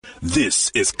This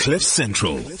is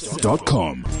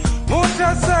CliffCentral.com.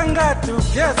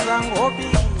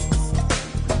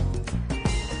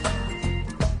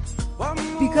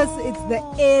 Because it's the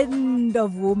end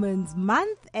of Women's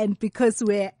Month, and because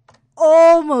we're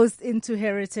almost into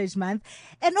Heritage Month,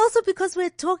 and also because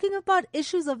we're talking about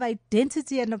issues of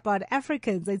identity and about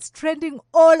Africans. It's trending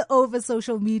all over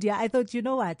social media. I thought, you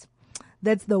know what?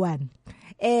 That's the one.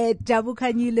 Jabu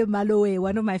Kanyile Malowe,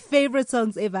 one of my favorite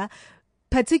songs ever,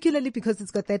 particularly because it's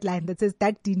got that line that says,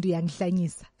 "Dak dindu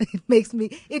yangihlanyisa."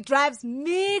 It drives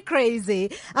me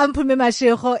crazy. I'm Pume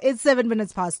Mashego. It's 7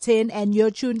 minutes past 10 and you're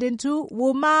tuned into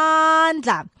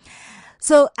Womandla.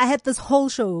 So I had this whole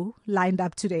show lined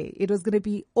up today. It was going to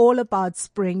be all about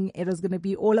spring. It was going to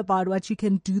be all about what you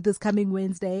can do this coming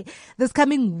Wednesday, this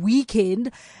coming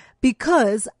weekend,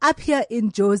 because up here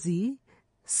in Jozi,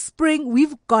 spring,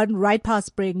 we've gone right past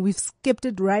spring. We've skipped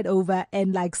it right over,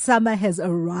 and like summer has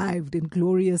arrived in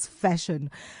glorious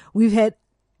fashion. We've had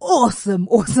awesome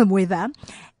weather.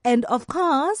 And of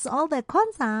course, all the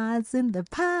concerts in the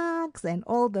parks and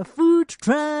all the food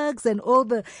trucks and all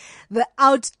the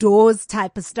outdoors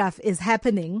type of stuff is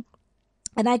happening.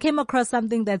 And I came across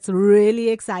something that's really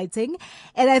exciting.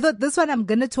 And I thought this one I'm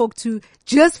going to talk to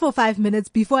just for 5 minutes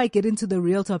before I get into the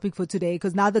real topic for today.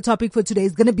 Because now the topic for today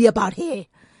is going to be about hair.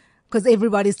 Because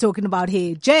everybody's talking about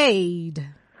hair. Jade.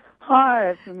 Hi,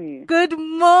 it's me. Good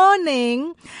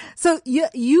morning. So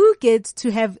you get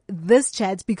to have this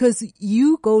chat because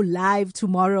you go live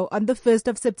tomorrow on the 1st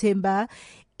of September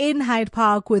in Hyde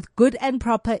Park with Good and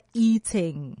Proper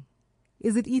Eating.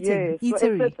 Is it eating? Yes,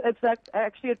 Eatery? it's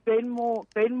actually at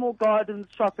Benmore Gardens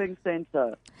Shopping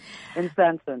Centre in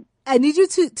Sandton. I need you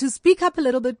to speak up a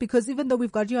little bit because even though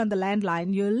we've got you on the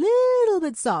landline, you're a little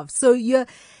bit soft. So you're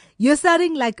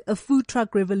starting like a food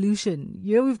truck revolution.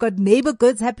 You know, we've got Neighbor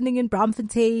Goods happening in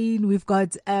Braamfontein. We've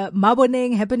got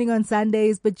Maboneng happening on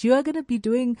Sundays. But you're going to be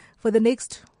doing for the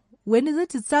next, when is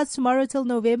it? It starts tomorrow till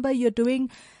November. You're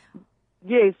doing...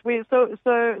 Yes, so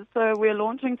we're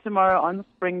launching tomorrow on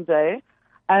Spring Day.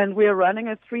 And we're running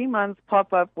a 3-month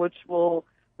pop-up which will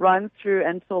run through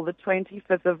until the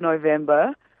 25th of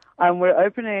November. We're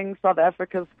opening South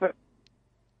Africa's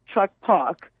Truck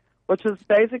Park, which is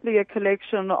basically a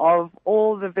collection of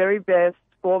all the very best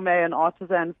gourmet and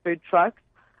artisan food trucks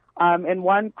in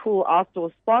one cool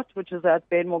outdoor spot, which is at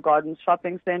Benmore Gardens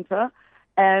Shopping Centre.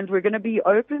 And we're going to be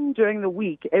open during the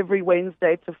week, every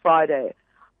Wednesday to Friday.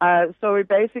 So we're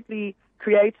basically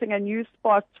creating a new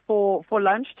spot for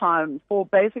lunchtime, for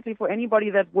anybody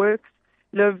that works,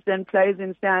 lives and plays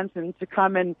in Sandton to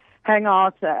come and hang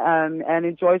out and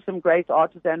enjoy some great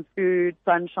artisan food,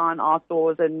 sunshine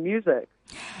outdoors and music.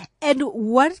 And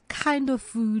what kind of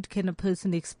food can a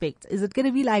person expect? Is it going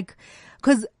to be like,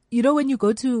 because you know when you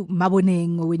go to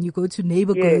Maboneng or when you go to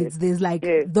Neighbor Goods, there's like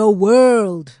the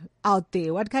world out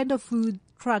there. What kind of food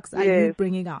trucks are you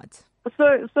bringing out?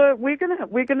 So we're gonna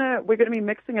be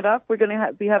mixing it up. We're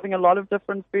gonna be having a lot of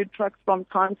different food trucks from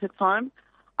time to time.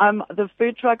 The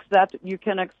food trucks that you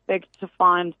can expect to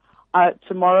find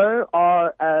tomorrow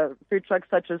are food trucks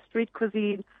such as Street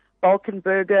Cuisine, Balkan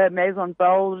Burger, Maison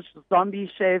Belge,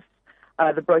 Zombie Chefs,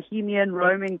 the Bohemian,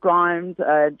 Roaming Grimes,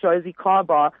 Josie Car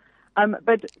Bar.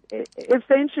 But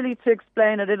essentially, to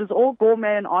explain it, it is all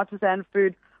gourmet and artisan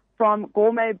food, from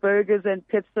gourmet burgers and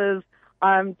pizzas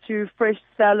to fresh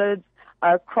salads,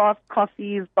 craft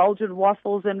coffees, Belgian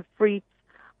waffles and frites,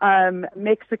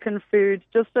 Mexican food,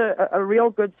 just a real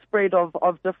good spread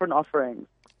of different offerings.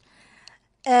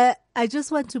 I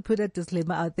just want to put a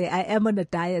disclaimer out there. I am on a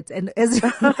diet, and as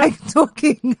you're like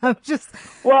talking, I'm just...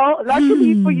 Well,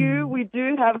 luckily for you, we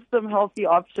do have some healthy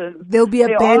options. There'll be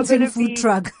a Banting food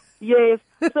truck. Yes.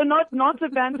 So not a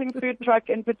Banting food truck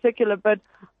in particular, but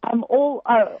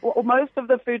most of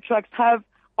the food trucks have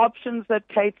options that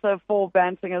cater for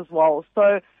Banting as well.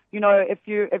 So, you know, if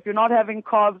you're not having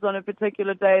carbs on a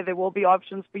particular day, there will be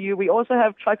options for you. We also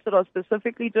have trucks that are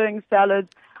specifically doing salads,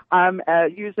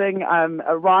 using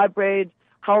a rye bread,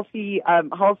 healthy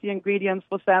ingredients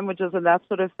for sandwiches and that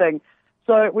sort of thing.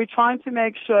 So we're trying to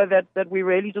make sure that we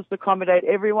really just accommodate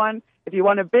everyone. If you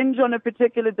want to binge on a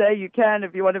particular day, you can.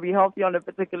 If you want to be healthy on a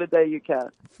particular day, you can.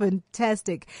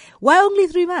 Fantastic. Why only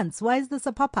 3 months? Why is this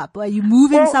a pop-up? Are you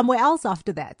moving somewhere else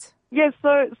after that? Yes,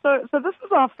 so this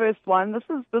is our first one. This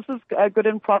is a Good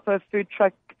and Proper Food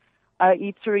Truck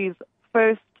Eatery's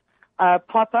first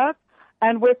pop-up.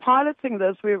 And we're piloting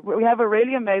this. We have a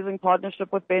really amazing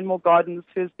partnership with Benmore Gardens,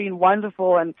 who's been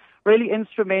wonderful and really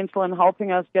instrumental in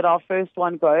helping us get our first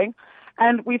one going.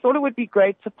 And we thought it would be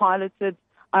great to pilot it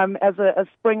as a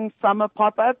spring-summer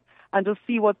pop-up and just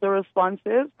see what the response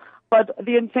is. But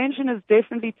the intention is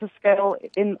definitely to scale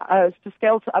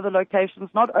to other locations,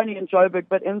 not only in Joburg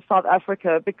but in South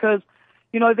Africa, because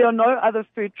there are no other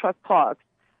food truck parks,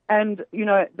 and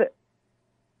the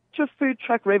food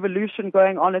truck revolution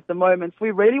going on at the moment. So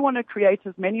we really want to create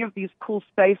as many of these cool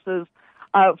spaces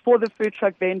for the food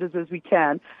truck vendors as we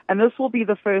can. And this will be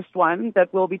the first one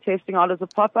that we'll be testing out as a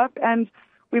pop-up. And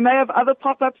we may have other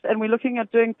pop-ups, and we're looking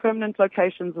at doing permanent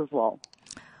locations as well.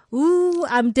 Ooh,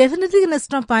 I'm definitely going to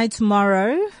stop by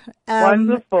tomorrow.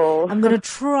 Wonderful. I'm going to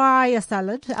try a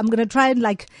salad. I'm going to try and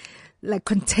like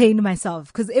contain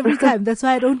myself, because every time that's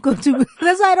why I don't go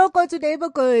to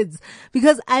neighborhoods,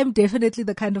 because I'm definitely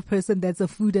the kind of person that's a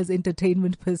food as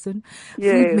entertainment person.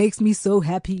 Yes. Food makes me so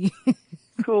happy.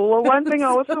 Cool. Well, one thing I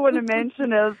also want to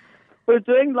mention is we're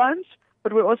doing lunch,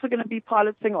 but we're also going to be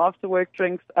piloting after work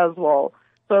drinks as well.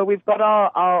 So we've got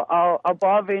our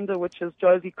bar vendor, which is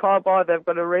Josie Car Bar. They've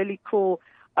got a really cool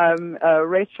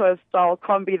retro style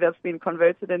combi that's been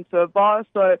converted into a bar.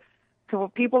 So for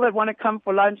people that want to come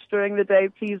for lunch during the day,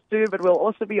 please do. But we'll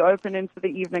also be open into the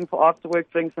evening for after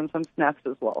work drinks and some snacks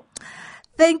as well.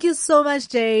 Thank you so much,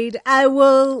 Jade. I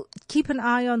will keep an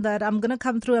eye on that. I'm going to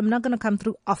come through. I'm not going to come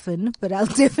through often, but I'll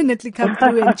definitely come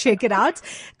through and check it out.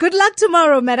 Good luck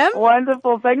tomorrow, madam.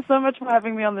 Wonderful. Thanks so much for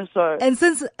having me on the show. And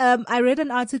since I read an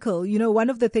article, one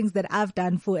of the things that I've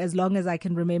done for as long as I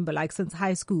can remember, like since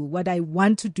high school, what I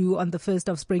want to do on the 1st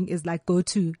of spring is like go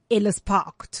to Ellis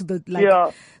Park, to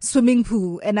the swimming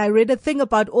pool. And I read a thing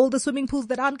about all the swimming pools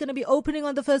that aren't going to be opening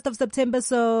on the 1st of September.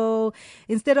 So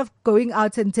instead of going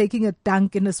out and taking a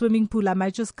dunk in a swimming pool, I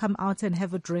might just come out and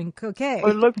have a drink. Okay.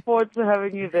 We look forward to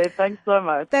having you there. Thanks so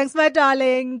much. Thanks, my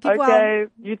darling. Keep okay. well.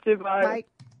 You too. Bye. Bye.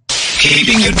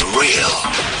 Keeping it real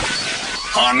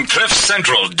on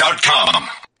CliffCentral.com.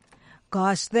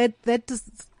 Gosh, that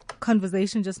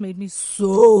conversation just made me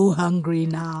so hungry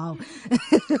now.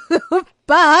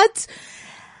 But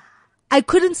I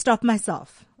couldn't stop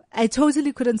myself. I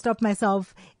totally couldn't stop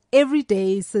myself every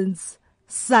day since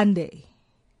Sunday.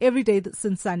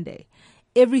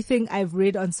 Everything I've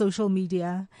read on social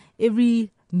media,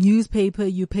 every newspaper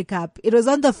you pick up, it was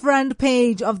on the front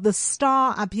page of the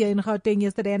Star up here in Gauteng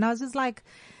yesterday. And I was just like,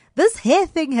 this hair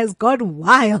thing has gone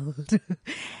wild.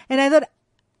 And I thought,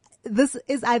 this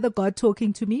is either God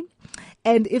talking to me,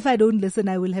 and if I don't listen,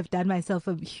 I will have done myself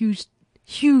a huge,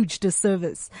 huge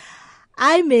disservice.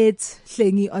 I met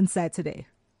Hlengi on Saturday,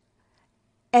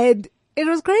 and it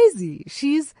was crazy.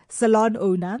 She's salon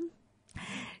owner.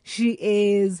 She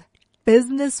is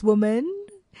businesswoman.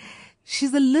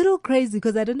 She's a little crazy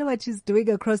because I don't know what she's doing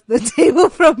across the table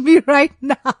from me right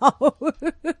now.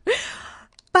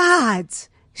 But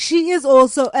she is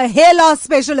also a hair loss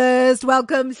specialist.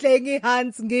 Welcome, Hlengi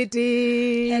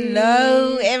Hans-Ngidi.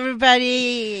 Hello,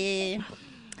 everybody.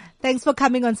 Thanks for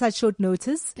coming on such short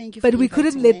notice. Thank you. But we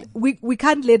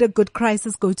can't let a good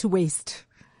crisis go to waste,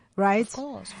 right? Of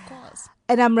course.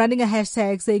 And I'm running a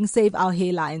hashtag saying save our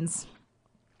hairlines,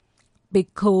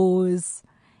 because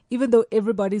even though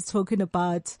everybody's talking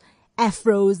about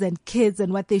afros and kids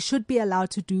and what they should be allowed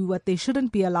to do, what they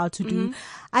shouldn't be allowed to do,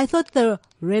 I thought the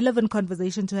relevant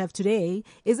conversation to have today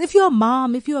is, if you're a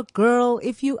mom, if you're a girl,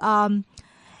 if you are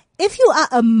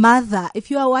a mother, if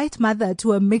you're a white mother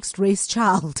to a mixed race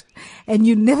child and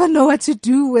you never know what to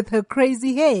do with her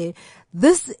crazy hair,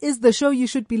 this is the show you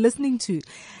should be listening to.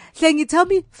 Hlengi, tell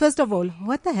me, first of all,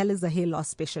 what the hell is a hair loss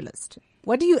specialist?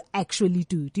 What do you actually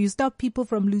do? Do you stop people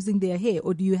from losing their hair,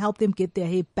 or do you help them get their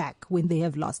hair back when they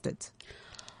have lost it?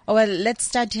 Oh, well, let's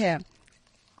start here.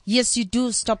 Yes, you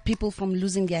do stop people from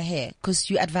losing their hair because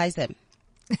you advise them.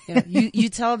 You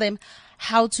tell them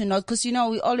how to not, because we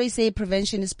always say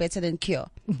prevention is better than cure.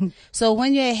 So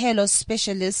when you're a hair loss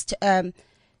specialist,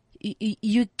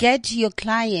 you get your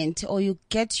client or you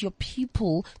get your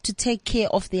people to take care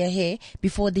of their hair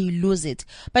before they lose it.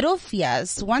 But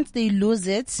obvious, once they lose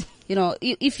it,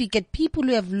 if you get people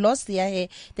who have lost their hair,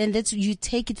 then you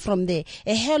take it from there.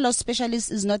 A hair loss specialist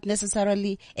is not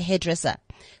necessarily a hairdresser,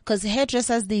 because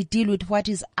hairdressers, they deal with what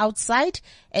is outside,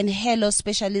 and hair loss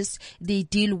specialists, they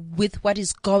deal with what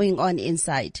is going on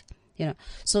inside.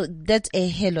 So that's a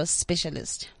hair loss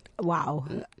specialist. Wow.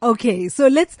 Okay. So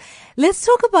let's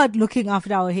talk about looking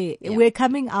after our hair. Yeah. We're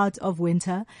coming out of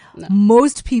winter. No.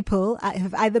 Most people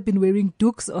have either been wearing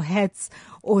dukes or hats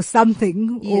or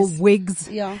something, yes, or wigs.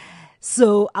 Yeah.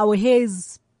 So our hair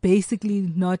is basically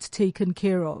not taken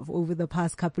care of over the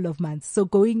past couple of months. So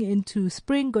going into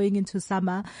spring, going into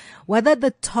summer, what are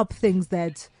the top things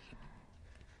that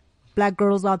black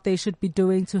girls out there should be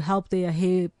doing to help their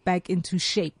hair back into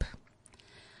shape?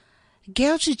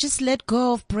 girls should just let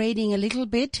go of braiding a little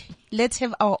bit. Let's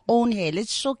have our own hair.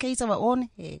 Let's showcase our own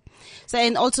hair. So,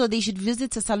 and also they should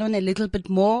visit the salon a little bit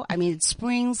more. I mean, it's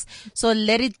springs. So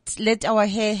let our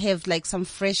hair have like some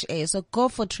fresh air. So go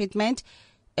for treatment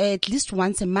at least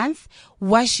once a month.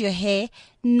 Wash your hair.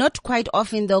 Not quite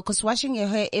often though, because washing your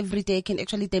hair every day can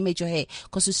actually damage your hair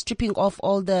because you're stripping off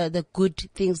all the good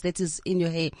things that is in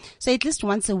your hair. So at least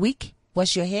once a week,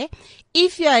 wash your hair.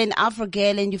 If you are an Afro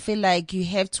girl and you feel like you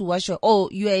have to wash you are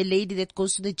a lady that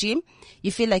goes to the gym,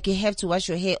 you feel like you have to wash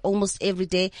your hair almost every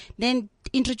day, then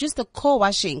introduce the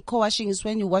co-washing. Co-washing is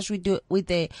when you wash with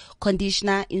the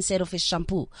conditioner instead of a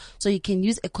shampoo. So you can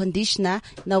use a conditioner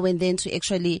now and then to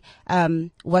actually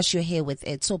wash your hair with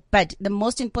it. So, but the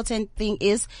most important thing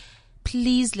is,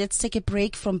 please, let's take a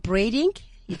break from braiding.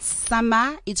 It's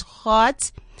summer, it's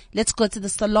hot. Let's go to the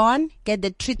salon, get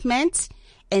the treatment,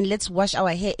 and let's wash our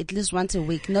hair at least once a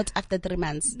week, not after 3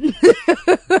 months.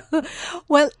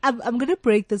 Well, I'm going to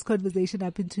break this conversation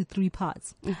up into 3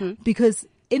 parts because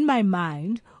in my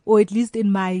mind, or at least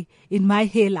in my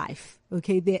hair life,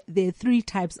 okay, there are 3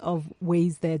 types of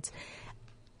ways that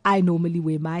I normally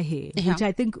wear my hair, which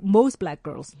I think most black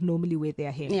girls normally wear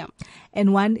their hair. Yeah.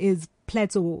 And one is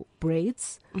plateau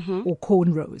braids or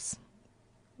cornrows.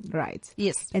 Right.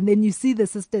 Yes. And then you see the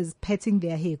sisters petting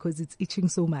their hair because it's itching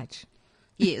so much.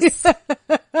 Yes.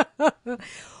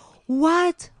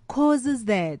 What causes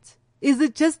that? Is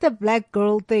it just a black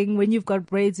girl thing? When you've got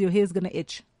braids, your hair's going to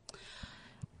itch?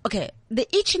 Okay. The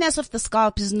itchiness of the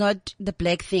scalp is not the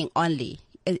black thing only.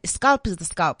 Scalp is the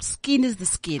scalp. Skin is the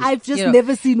skin. I've just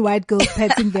never seen white girls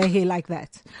petting their hair like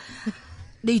that.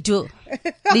 They do.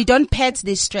 They don't pet,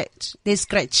 they stretch, they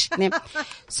scratch.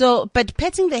 So, but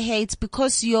petting the hair, it's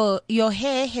because your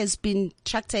hair has been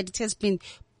tracted, it has been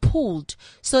pulled.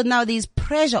 So now there's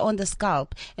pressure on the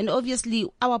scalp. And obviously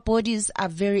our bodies are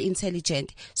very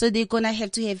intelligent. So they're going to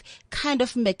have kind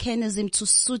of mechanism to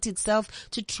suit itself,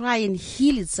 to try and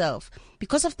heal itself.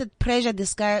 Because of the pressure, the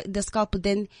scalp will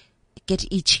then get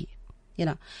itchy,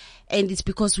 and it's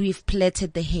because we've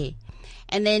plaited the hair.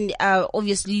 And then,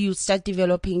 obviously you start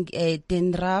developing a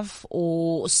dandruff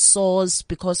or sores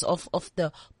because of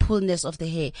the pullness of the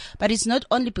hair. But it's not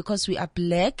only because we are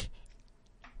black.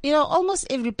 Almost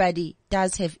everybody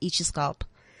does have itchy scalp.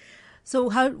 So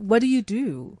what do you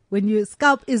do when your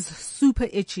scalp is super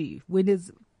itchy, when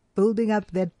it's building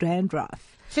up that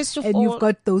dandruff? First of and all, you've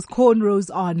got those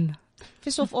cornrows on.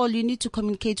 First of all, you need to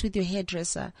communicate with your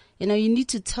hairdresser. You need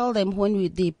to tell them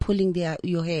when they're pulling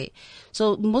your hair.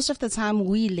 So most of the time,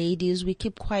 we ladies, we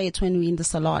keep quiet when we're in the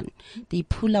salon. They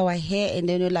pull our hair and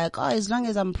then we're like, oh, as long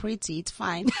as I'm pretty, it's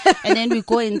fine. And then we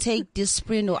go and take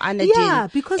Disprin or Anadin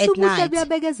at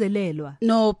night.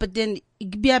 No, but then,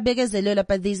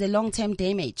 but there's a long-term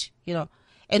damage,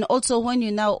 And also when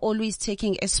you're now always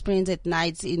taking aspirins at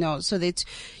night, so that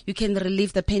you can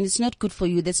relieve the pain, it's not good for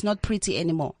you. That's not pretty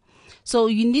anymore. So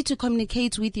you need to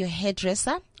communicate with your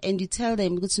hairdresser and you tell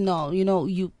them, no,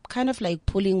 you kind of like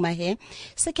pulling my hair.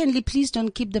 Secondly, please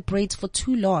don't keep the braids for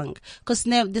too long because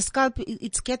now the scalp,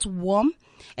 it gets warm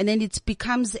and then it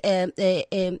becomes an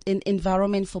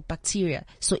environment for bacteria.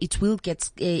 So it will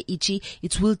get itchy.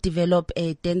 It will develop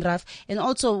a dandruff. And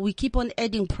also we keep on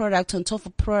adding product on top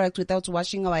of product without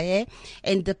washing our hair.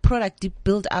 And the product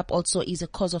build up also is a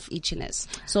cause of itchiness.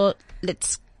 So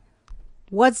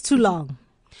what's too long?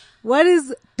 What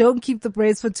is don't keep the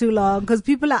braids for too long? Because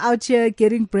people are out here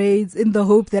getting braids in the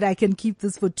hope that I can keep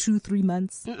this for 2-3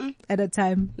 months at a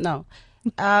time. No.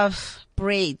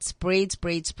 Braids. 3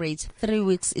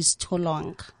 weeks is too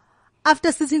long.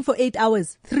 After sitting for 8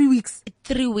 hours, 3 weeks.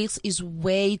 3 weeks is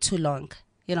way too long.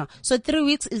 So 3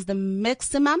 weeks is the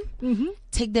maximum.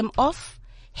 Take them off.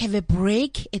 Have a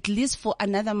break at least for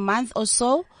another month or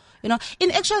so. In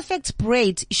actual fact,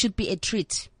 braid should be a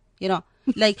treat.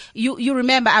 Like you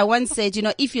remember I once said,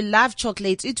 if you love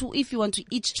chocolate, if you want to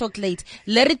eat chocolate,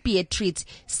 let it be a treat.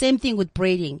 Same thing with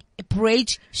braiding. A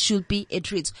braid should be a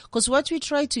treat. Because what we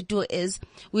try to do is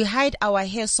we hide our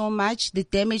hair so much, the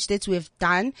damage that we have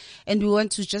done, and we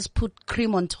want to just put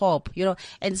cream on top, and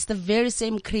it's the very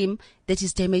same cream that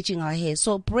is damaging our hair.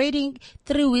 So braiding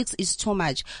 3 weeks is too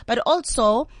much. But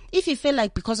also, if you feel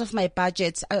like because of my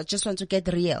budget, I just want to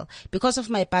get real. Because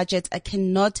of my budget, I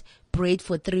cannot braid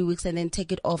for 3 weeks and then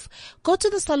take it off. Go to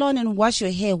the salon and wash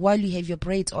your hair while you have your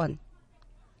braids on.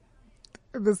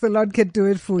 The salon can do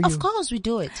it for you. Of course we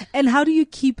do it. And how do you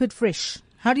keep it fresh?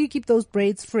 How do you keep those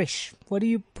braids fresh? What do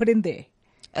you put in there?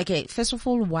 Okay, first of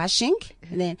all, washing.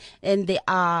 And there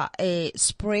are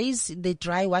sprays, the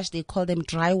dry wash, they call them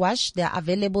dry wash. They are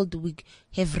available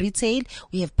have retail,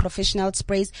 we have professional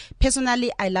sprays.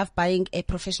 Personally, I love buying a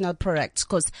professional product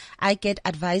because I get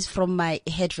advice from my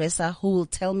hairdresser who will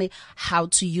tell me how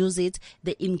to use it,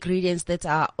 the ingredients that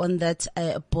are on that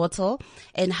bottle,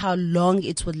 and how long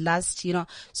it would last,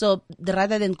 So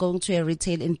rather than going to a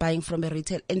retail and buying from a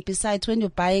retail, and besides, when you're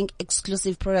buying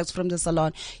exclusive products from the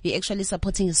salon, you're actually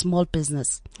supporting a small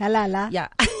business. Halala. Yeah.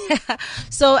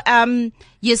 So,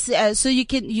 yes, so you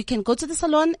can go to the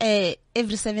salon,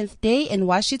 every 7th day and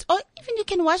wash it, or even you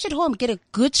can wash at home. Get a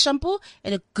good shampoo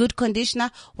and a good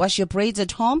conditioner, wash your braids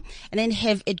at home, and then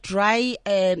have a dry,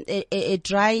 a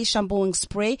dry shampooing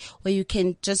spray where you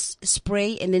can just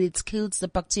spray and then it kills the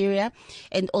bacteria,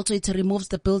 and also it removes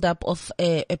the buildup of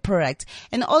a product.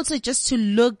 And also just to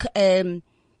look,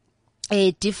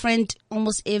 different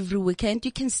almost every weekend,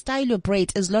 you can style your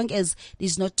braid as long as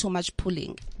there's not too much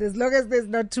pulling. As long as there's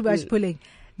not too much pulling.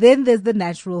 Then there's the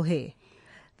natural hair.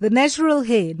 The natural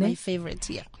hair, My favorite,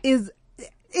 yeah.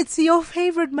 It's your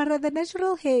favorite, Mara. The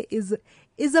natural hair is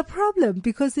a problem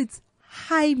because it's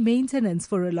high maintenance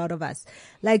for a lot of us.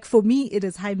 Like for me, it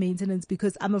is high maintenance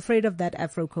because I'm afraid of that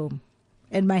Afro comb.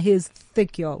 And my hair is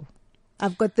thick, y'all.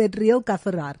 I've got that real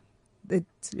kafarar.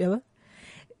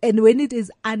 And when it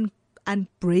is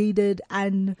unbraided,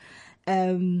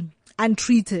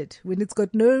 untreated, when it's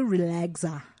got no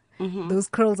relaxer, those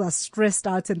curls are stressed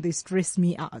out and they stress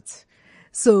me out.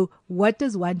 So what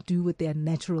does one do with their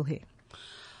natural hair?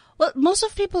 Well, most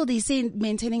of people, they say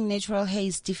maintaining natural hair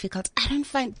is difficult.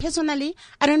 Personally,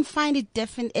 I don't find it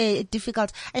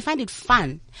difficult. I find it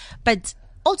fun. But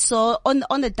also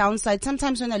on the downside,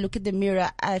 sometimes when I look at the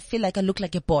mirror, I feel like I look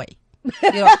like a boy. So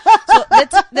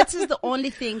that is the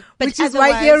only thing. But which is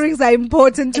why earrings are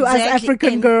important to us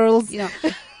African girls.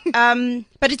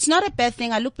 But it's not a bad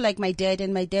thing. I look like my dad,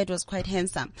 and my dad was quite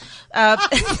handsome.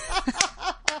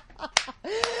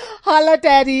 Holla,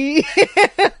 daddy.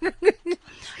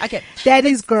 Okay.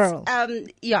 Daddy's girl.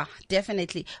 Yeah,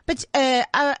 definitely. But,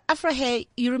 Afro hair,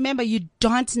 you remember, you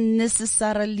don't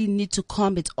necessarily need to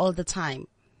comb it all the time.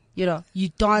 You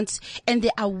don't, and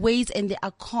there are ways and there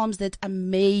are combs that are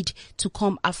made to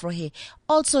comb Afro hair.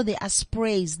 Also, there are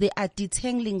sprays, there are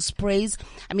detangling sprays.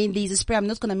 I mean, there's a spray, I'm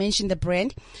not going to mention the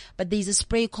brand, but there's a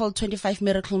spray called 25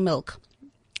 Miracle Milk.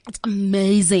 It's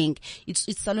amazing. It's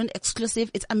salon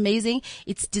exclusive. It's amazing.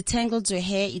 It's detangles your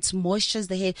hair. It moistures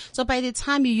the hair. So by the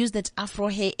time you use that Afro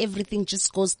hair, everything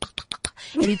just goes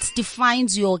and it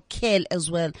defines your curl as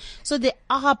well. So there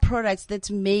are products that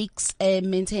makes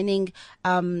maintaining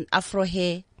Afro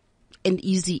hair an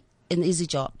easy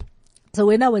job. So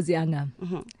when I was younger,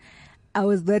 I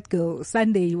was that girl.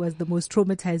 Sunday was the most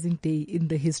traumatizing day in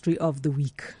the history of the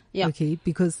week. Yeah. Okay,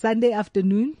 because Sunday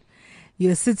afternoon,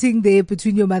 you're sitting there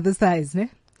between your mother's thighs,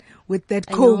 with that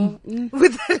comb,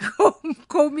 with that comb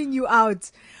combing you out.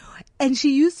 And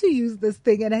she used to use this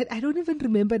thing, and I don't even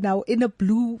remember now, in a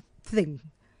blue thing.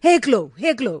 Hair glow,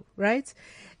 right?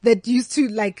 That used to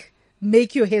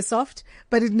make your hair soft,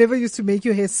 but it never used to make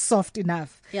your hair soft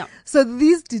enough. Yeah. So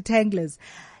these detanglers,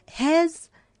 has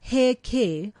hair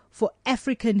care for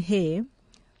African hair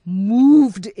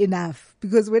moved enough?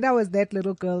 Because when I was that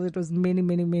little girl, it was many,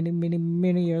 many, many, many,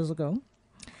 many years ago.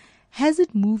 Has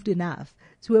it moved enough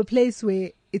to a place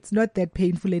where it's not that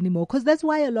painful anymore? Because that's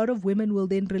why a lot of women will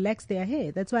then relax their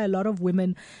hair. That's why a lot of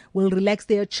women will relax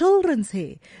their children's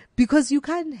hair, because you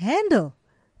can't handle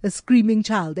a screaming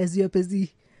child as you're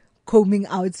busy combing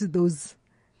out those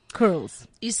curls.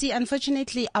 You see,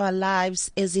 unfortunately, our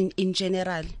lives, as in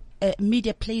general,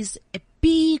 media plays a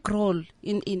big role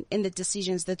in the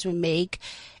decisions that we make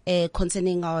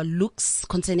concerning our looks,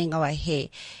 concerning our hair.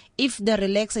 If the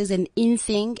relaxer is an in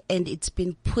thing and it's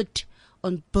been put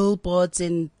on billboards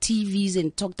and TVs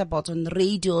and talked about on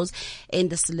radios,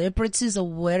 and the celebrities are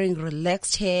wearing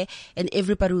relaxed hair, and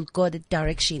everybody will go that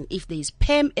direction. If there is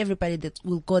perm, everybody that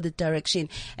will go that direction.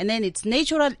 And then it's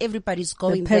natural, everybody's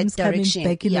going that direction.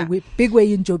 Coming back in a big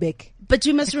way in Joburg. But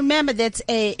you must remember that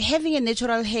having a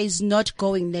natural hair is not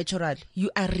going natural.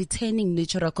 You are retaining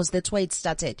natural, because that's why it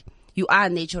started. You are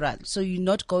natural. So you're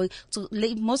not going. So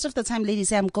most of the time ladies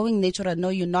say, I'm going natural. No,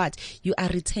 you're not. You are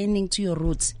retaining to your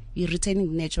roots. You're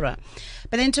retaining natural.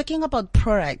 But then talking about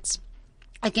products,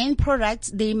 again, products,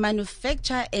 they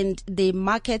manufacture and they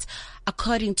market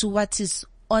according to what is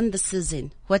on the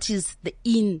season, what is the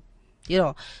in.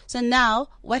 So now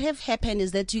what have happened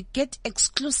is that you get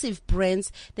exclusive brands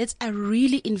that are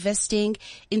really investing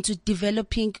into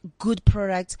developing good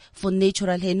products for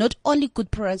natural hair. Not only good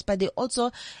products, but they're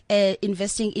also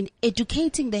investing in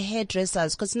educating the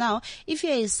hairdressers. Because now, if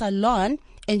you're a salon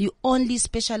and you only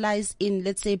specialize in,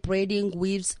 let's say, braiding,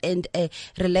 weaves, and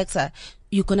relaxer,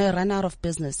 you're gonna run out of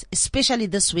business, especially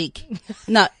this week.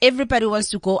 Now, everybody wants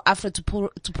to go after to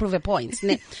prove a point.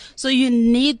 So you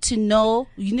need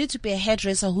to be a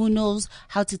hairdresser who knows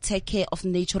how to take care of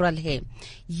natural hair.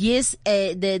 Yes,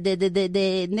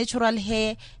 the natural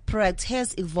hair product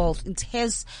has evolved. It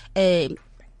has, it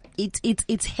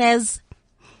has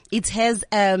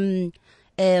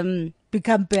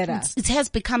become better. It has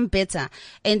become better.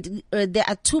 And there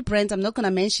are two brands, I'm not going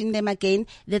to mention them again,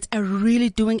 that are really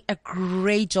doing a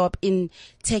great job in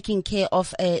taking care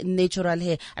of natural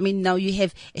hair. I mean, now you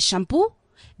have a shampoo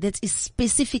that is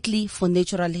specifically for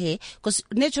natural hair, because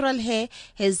natural hair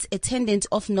has a tendency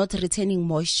of not retaining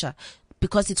moisture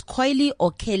because it's coily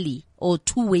or curly or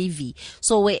too wavy.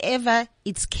 So wherever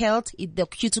it's curled, the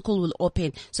cuticle will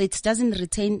open. So it doesn't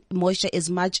retain moisture as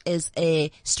much as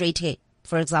a straight hair,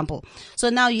 for example. So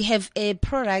now you have a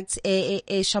product,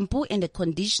 a shampoo and a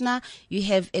conditioner. You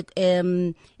have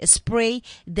a spray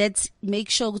that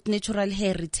makes sure natural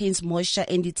hair retains moisture,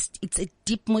 and it's a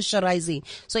deep moisturizing.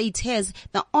 So it has,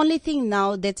 the only thing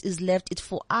now that is left is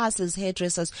for us as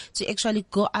hairdressers to actually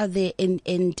go out there and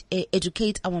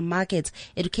educate our market,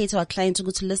 educate our clients to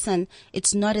go to listen.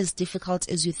 It's not as difficult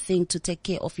as you think to take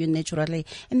care of your natural hair.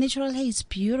 And natural hair is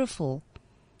beautiful.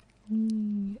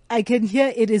 I can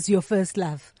hear it is your first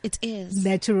love. It is.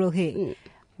 Natural hair.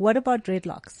 What about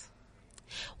dreadlocks?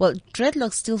 Well,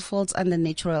 dreadlocks still falls under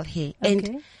natural hair. Okay.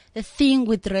 And the thing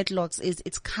with dreadlocks is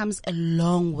it comes a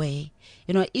long way.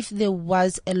 You know, if there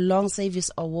was a long service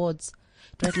awards,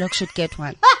 dreadlocks should get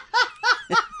one.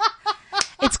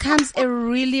 It comes a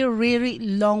really, really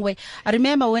long way. I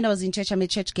remember when I was in church, I'm a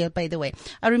church girl, by the way.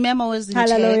 I remember I was in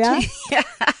Hallelujah. church.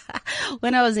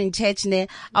 When I was in church,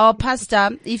 our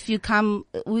pastor, if you come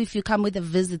with a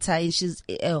visitor and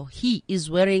he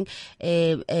is wearing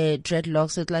a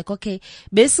dreadlocks, it's like, okay,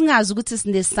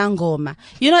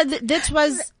 you know, that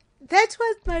was. That's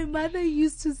what my mother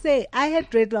used to say. I had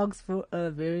dreadlocks for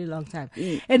a very long time.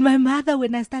 And my mother,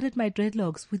 when I started my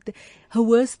dreadlocks, her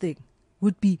worst thing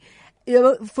would be,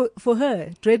 for her,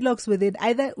 dreadlocks within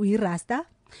either Rasta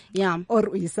or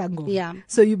Uyisango. Yeah.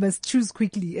 So you must choose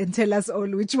quickly and tell us all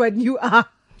which one you are.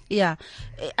 Yeah.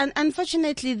 And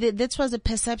unfortunately, that was the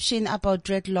perception about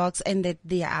dreadlocks, and that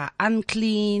they are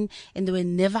unclean and they were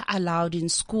never allowed in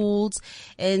schools,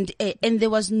 and there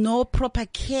was no proper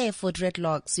care for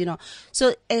dreadlocks, you know.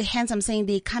 So hence I'm saying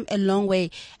they come a long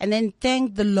way. And then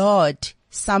thank the Lord,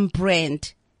 some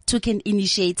brand took an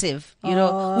initiative, you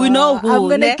know. We know who. I'm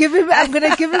gonna give him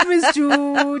his to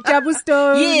Jabu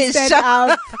Stone. Yes, set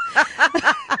out.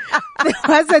 There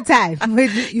was a time when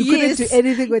you couldn't do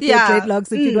anything with your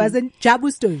dreadlocks if it wasn't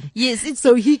Jabu Stone. Yes,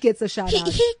 so he gets a shout out.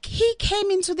 He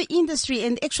came into the industry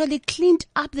and actually cleaned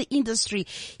up the industry.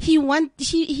 He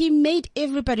made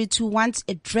everybody to want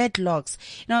a dreadlocks.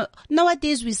 You know,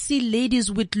 nowadays we see ladies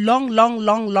with long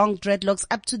dreadlocks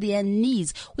up to their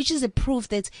knees, which is a proof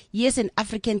that yes, an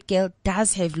African girl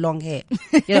does have long hair.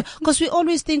 You know, because we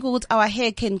always think our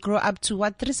hair can grow up to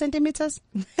 3 centimeters?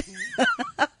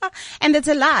 And that's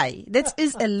a lie. That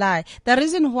is a lie. The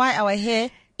reason why our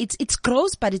hair, it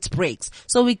grows, but it breaks.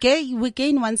 So we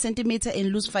gain 1 centimeter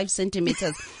and lose 5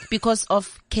 centimeters because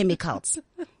of chemicals.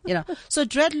 You know, so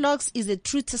dreadlocks is a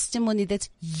true testimony that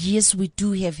yes, we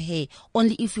do have hair,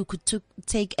 only if you could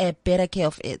take a better care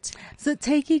of it. So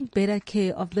taking better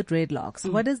care of the dreadlocks,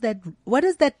 what does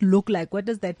that look like? What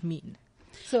does that mean?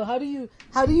 So how do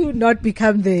you not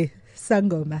become the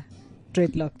Sangoma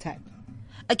dreadlock type?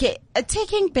 Okay,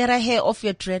 taking better hair off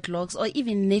your dreadlocks or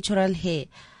even natural hair.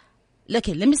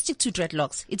 Okay, let me stick to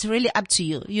dreadlocks. It's really up to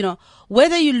you. You know,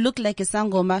 whether you look like a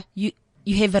Sangoma, you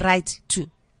have a right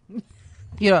to.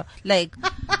 You know, like,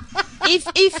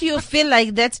 if you feel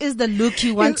like that is the look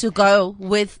you want to go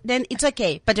with, then it's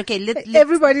okay. But okay,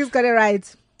 everybody's got a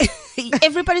right.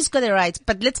 Everybody's got a right.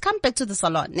 But let's come back to the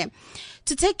salon. Now,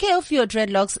 to take care of your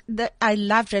dreadlocks, I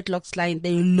love dreadlocks line.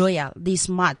 They're loyal. They're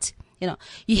smart. You know,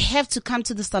 you have to come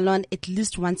to the salon at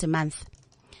least once a month.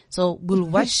 So we'll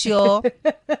wash your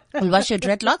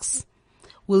dreadlocks.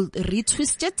 We'll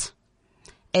retwist it.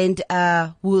 And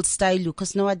we'll style you,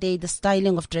 because nowadays the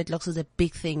styling of dreadlocks is a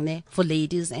big thing for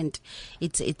ladies, and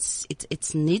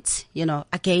it's neat. You know,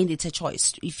 again, it's a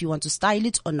choice if you want to style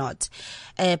it or not.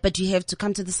 But you have to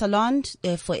come to the salon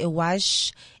for a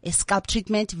wash, a scalp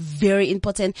treatment, very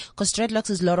important, because dreadlocks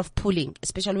is a lot of pulling,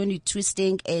 especially when you're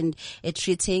twisting and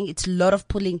treating. It's a lot of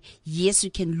pulling. Yes, you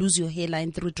can lose your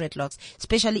hairline through dreadlocks,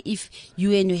 especially if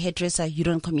you and your hairdresser, you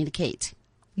don't communicate.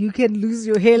 You can lose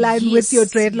your hairline with your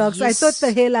dreadlocks. Yes. I thought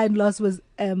the hairline loss was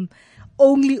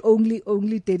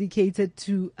only dedicated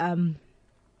to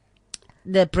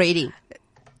the braiding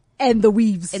and the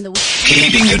weaves. and the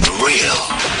Keeping it real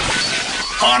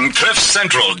on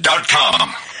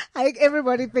CliffCentral.com.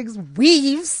 Everybody thinks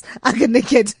weaves are going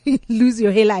to lose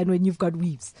your hairline when you've got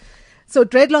weaves. So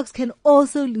dreadlocks can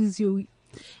also make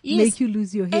you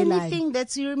lose your hairline. Anything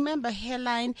that you remember,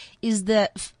 hairline is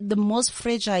the most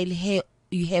fragile hair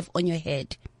you have on your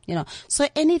head. So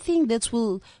anything that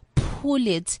will pull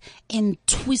it and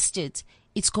twist it,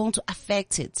 it's going to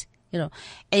affect it.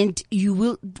 And you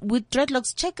will, with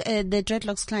dreadlocks, check the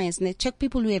dreadlocks clients, and check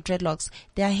people who have dreadlocks,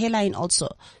 their hairline also.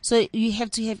 So you have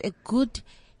to have a good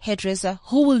hairdresser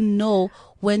who will know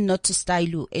when not to style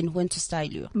you and when to style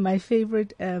you. My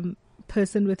favorite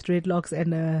person with dreadlocks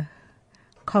and a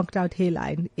conked out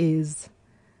hairline is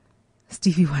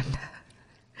Stevie Wonder.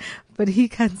 But he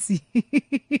can't see.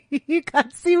 He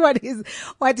can't see what his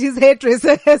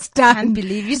hairdresser has done. Can't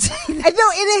believe it. I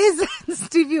know it is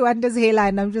Stevie Wonder's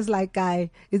hairline. I'm just like, guy,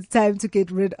 it's time to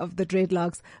get rid of the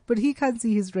dreadlocks. But he can't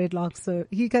see his dreadlocks, so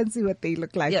he can't see what they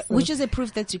look like. Yeah, so. which is a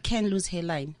proof that you can lose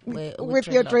hairline with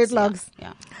your dreadlocks.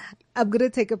 Yeah. I'm gonna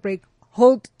take a break.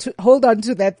 Hold on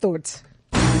to that thought.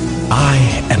 I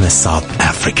am a South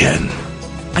African.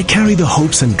 I carry the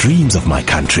hopes and dreams of my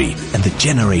country and the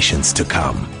generations to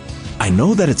come. I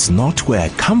know that it's not where I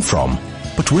come from,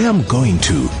 but where I'm going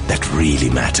to that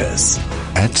really matters.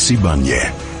 At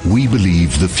Sibanye, we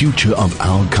believe the future of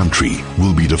our country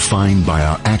will be defined by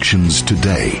our actions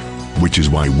today, which is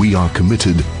why we are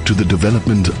committed to the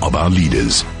development of our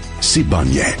leaders.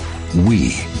 Sibanye,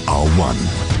 we are one.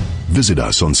 Visit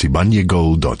us on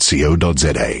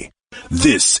sibanyegold.co.za.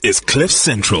 This is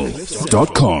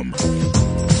CliffCentral.com.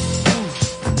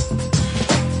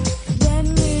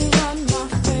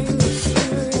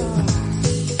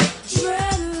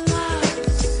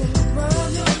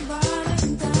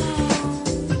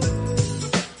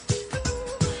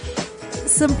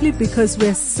 Simply because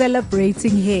we're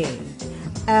celebrating hair.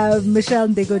 Michelle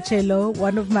Ndegochelo,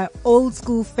 one of my old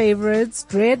school favorites,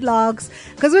 dreadlocks.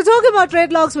 Because we're talking about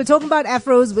dreadlocks, we're talking about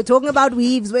afros, we're talking about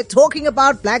weaves, we're talking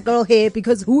about black girl hair,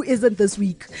 because who isn't this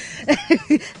week?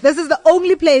 This is the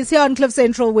only place here on Cliff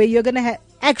Central where you're going to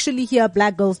actually hear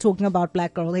black girls talking about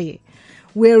black girl hair.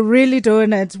 We're really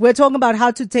doing it. We're talking about how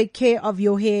to take care of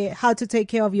your hair, how to take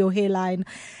care of your hairline.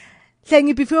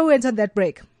 Hlengi, before we went on that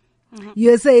break,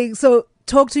 you're saying, so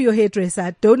talk to your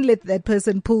hairdresser. Don't let that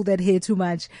person pull that hair too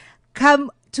much.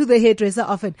 Come to the hairdresser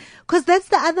often. Because that's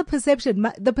the other perception.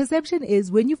 The perception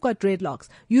is when you've got dreadlocks,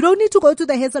 you don't need to go to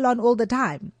the hair salon all the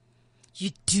time. You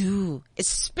do,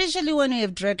 especially when you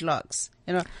have dreadlocks.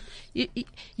 You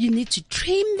need to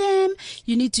trim them.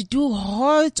 You need to do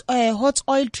hot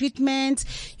oil treatment.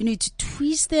 You need to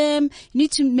twist them. You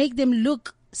need to make them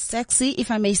look sexy, if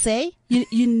I may say.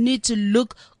 You need to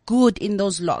look good in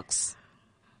those locks.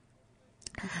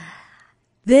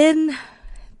 Then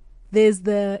there's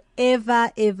the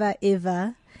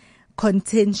ever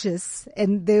contentious,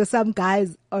 and there were some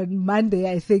guys on Monday,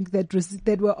 I think, that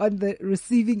were on the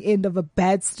receiving end of a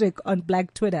bad stick on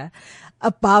Black Twitter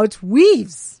about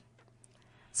weaves.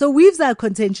 So weaves are a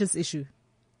contentious issue.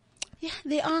 Yeah,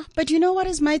 they are. But you know what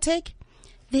is my take?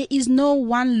 There is no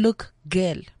one look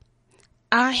girl.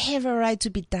 I have a right to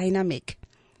be dynamic.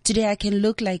 Today I can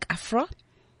look like Afro.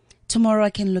 Tomorrow I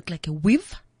can look like a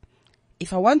weave.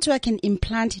 If I want to, I can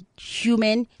implant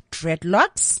human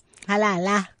dreadlocks.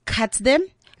 Halala. Cut them.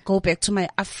 Go back to my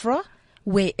Afro.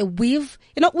 Wear a weave.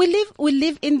 We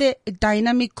live in the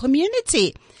dynamic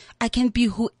community. I can be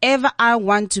whoever I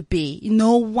want to be.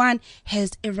 No one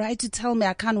has a right to tell me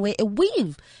I can't wear a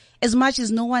weave. As much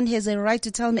as no one has a right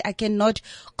to tell me I cannot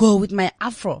go with my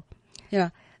Afro. Yeah.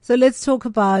 So let's talk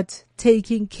about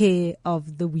taking care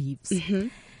of the weaves.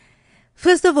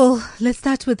 First of all, let's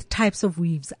start with types of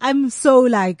weaves. I'm so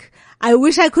I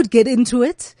wish I could get into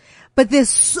it, but there's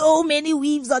so many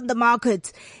weaves on the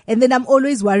market. And then I'm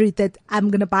always worried that I'm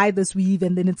going to buy this weave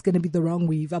and then it's going to be the wrong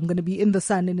weave. I'm going to be in the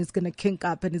sun and it's going to kink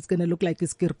up and it's going to look like a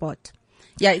skirpot.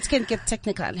 Yeah, it can get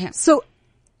technical. Yeah. So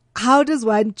how does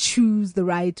one choose the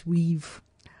right weave?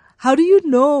 How do you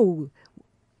know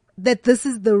that this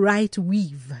is the right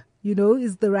weave?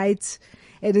 Is the right,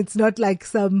 and it's not like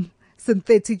some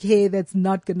synthetic hair that's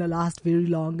not going to last very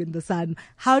long in the sun.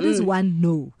 How does one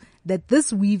know that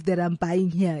this weave that I'm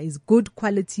buying here is good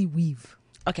quality weave?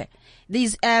 Okay.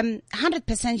 There's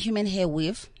 100% human hair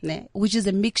weave, which is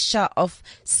a mixture of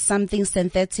something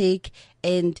synthetic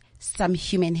and some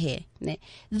human hair.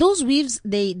 Those weaves,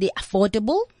 they're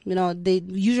affordable.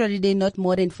 They're not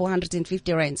more than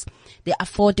 450 rands. They're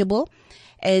affordable.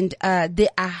 And they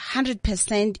are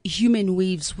 100% human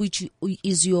weaves, which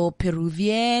is your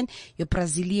Peruvian, your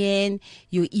Brazilian,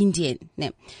 your Indian.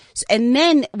 So, and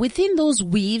then within those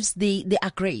weaves, there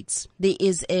are grades. There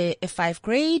is a 5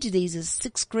 grade, there is a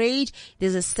 6 grade,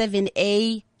 there's a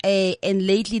 7A, and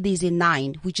lately there's a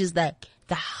 9, which is the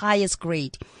highest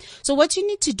grade. So what you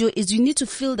need to do is you need to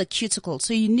feel the cuticle.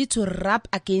 So you need to rub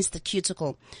against the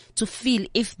cuticle to feel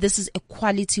if this is a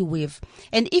quality weave.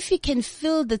 And if you can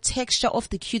feel the texture of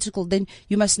the cuticle, then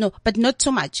you must know, but not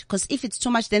too much, because if it's too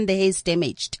much, then the hair is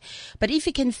damaged. But if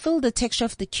you can feel the texture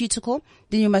of the cuticle,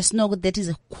 then you must know that is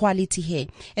a quality hair.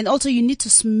 And also you need to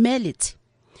smell it,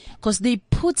 because they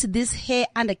put this hair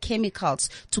under chemicals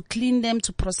to clean them,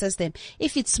 to process them.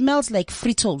 If it smells like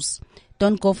Fritos,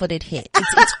 don't go for that hair.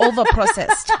 It's over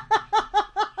processed.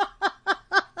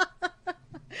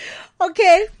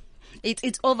 Okay.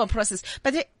 It's over processed.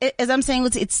 But as I'm saying,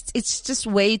 it's just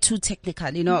way too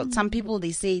technical. You know, some people,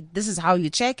 they say this is how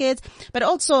you check it. But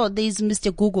also there's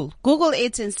Mr. Google. Google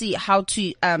it and see how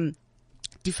to,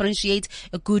 differentiate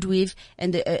a good weave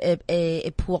and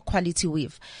a poor quality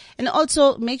weave. And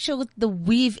also make sure the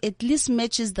weave at least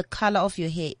matches the color of your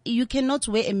hair. You cannot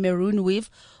wear a maroon weave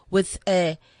with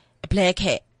a black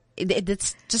hair.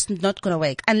 That's just not going to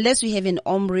work unless you have an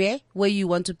ombre where you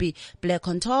want to be black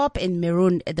on top and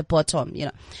maroon at the bottom, you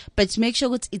know. But make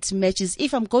sure it matches.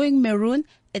 If I'm going maroon,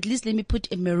 at least let me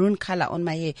put a maroon color on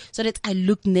my hair so that I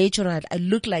look natural. I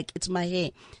look like it's my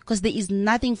hair, because there is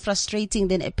nothing frustrating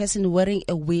than a person wearing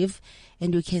a weave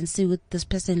and you can see what this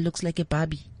person looks like a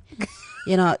Barbie.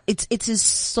 You know, it is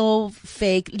so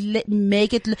fake.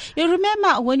 Make it look. You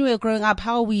remember when we were growing up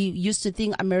how we used to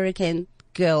think American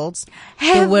girls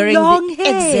have wearing long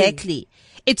hair. Exactly.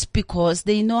 It's because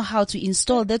they know how to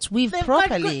install that weave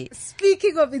properly.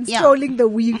 Speaking of installing the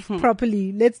weave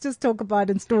properly, let's just talk about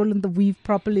installing the weave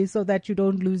properly so that you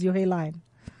don't lose your hairline.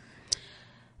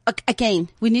 Again,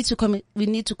 we need to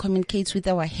communicate with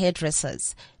our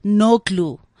hairdressers. No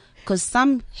glue, because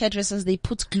some hairdressers, they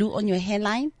put glue on your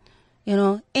hairline. You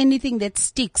know, anything that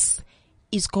sticks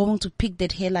is going to pick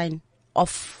that hairline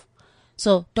off.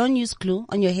 So don't use glue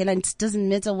on your hairline. It doesn't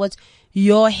matter what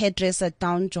your hairdresser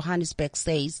down Johannesburg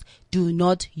says. Do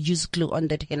not use glue on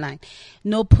that hairline.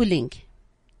 No pulling.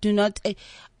 Do not,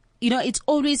 it's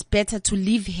always better to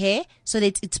leave hair so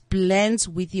that it blends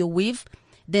with your weave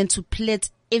than to plait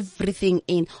everything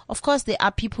in. Of course, there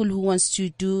are people who wants to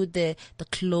do the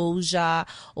closure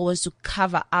or wants to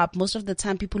cover up. Most of the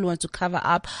time, people who want to cover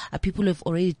up are people who have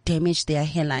already damaged their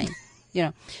hairline. You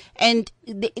know, and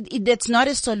that's not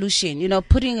a solution. You know,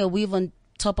 putting a weave on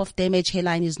top of damaged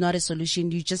hairline is not a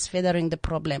solution. You're just feathering the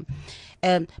problem.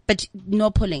 But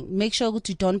no pulling. Make sure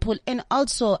you don't pull. And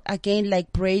also, again,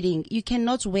 like braiding, you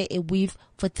cannot wear a weave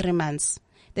for 3 months.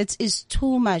 That is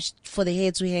too much for the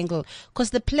hair to handle,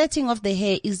 because the plaiting of the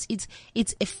hair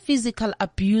it's a physical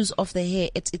abuse of the hair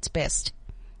at its best.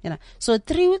 You know, so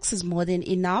 3 weeks is more than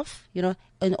enough. You know,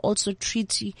 and also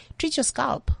treat your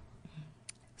scalp.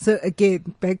 So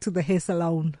again, back to the hair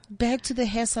salon. Back to the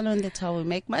hair salon. That's how we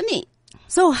make money.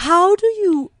 So how do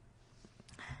you?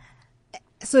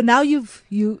 So now you've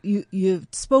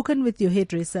spoken with your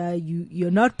hairdresser. You're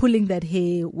not pulling that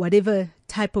hair, whatever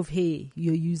type of hair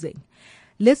you're using.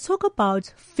 Let's talk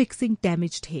about fixing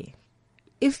damaged hair.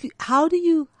 How do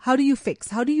you fix?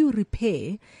 How do you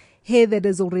repair hair that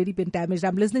has already been damaged?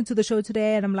 I'm listening to the show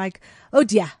today and I'm like, oh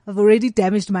dear, I've already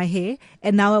damaged my hair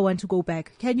and now I want to go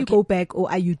back. Can you go back,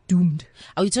 or are you doomed?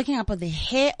 Are we talking about the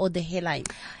hair or the hairline?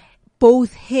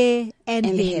 Both hair and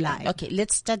hairline. Okay,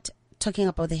 let's start talking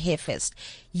about the hair first.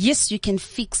 Yes, you can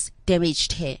fix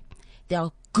damaged hair. There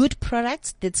are good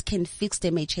products that can fix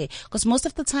damaged hair, because most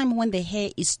of the time when the hair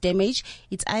is damaged,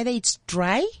 it's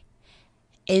dry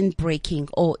and breaking,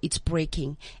 or it's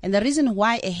breaking. And the reason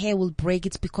why a hair will break,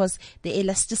 it's because the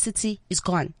elasticity is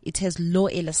gone. It has low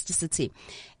elasticity.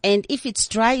 And if it's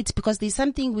dry, it's because there's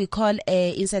something we call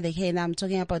inside the hair, and I'm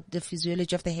talking about the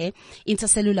physiology of the hair,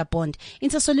 intercellular bond.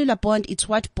 Intercellular bond, it's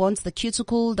what bonds the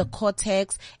cuticle, the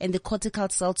cortex, and the cortical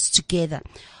cells together.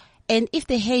 And if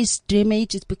the hair is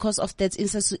damaged, it's because of that.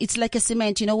 It's like a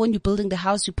cement. You know, when you're building the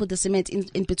house, you put the cement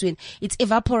in between. It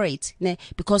evaporates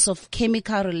because of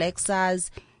chemical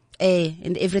relaxers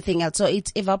and everything else. So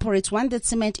it evaporates. When that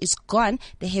cement is gone,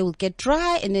 the hair will get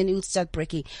dry and then it will start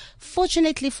breaking.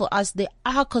 Fortunately for us, there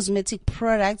are cosmetic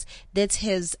products that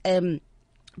has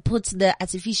put the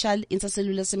artificial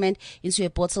intercellular cement into a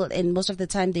bottle, and most of the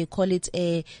time they call it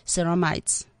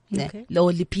ceramides. Okay.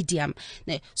 Or lipidium.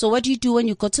 So what you do when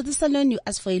you go to the salon, you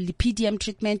ask for a lipidium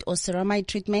treatment or ceramide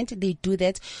treatment. They do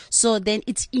that. So then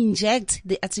it injects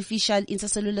the artificial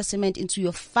intercellular cement into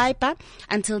your fiber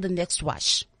until the next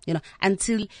wash.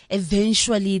 until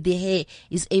eventually the hair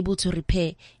is able to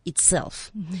repair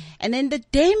itself. And then the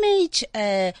damage,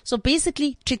 so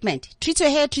basically treatment. Treat your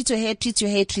hair, treat your hair, treat your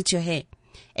hair, treat your hair.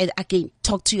 And again,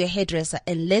 talk to your hairdresser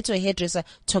and let your hairdresser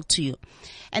talk to you.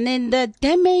 And then the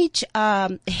damage,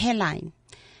 hairline.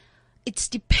 It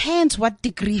depends what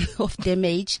degree of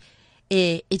damage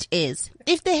it is.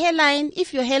 If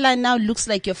your hairline now looks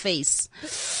like your face,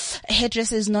 a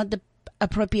hairdresser is not the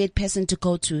appropriate person to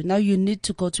go to. Now you need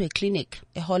to go to a clinic,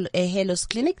 a hair loss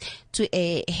clinic, to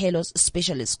a hair loss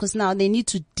specialist, because now they need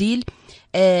to deal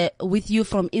with you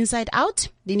from inside out.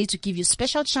 They need to give you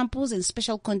special shampoos and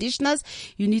special conditioners.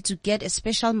 You need to get a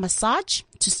special massage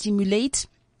to stimulate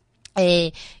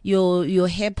your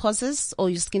hair poses or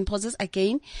your skin poses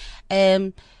again.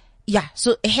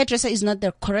 So a hairdresser is not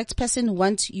the correct person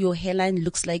once your hairline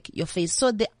looks like your face.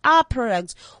 So there are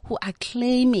products who are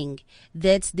claiming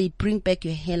that they bring back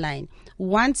your hairline.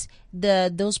 Once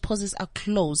those poses are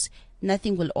closed,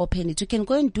 nothing will open it. You can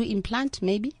go and do implant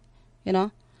maybe,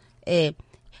 but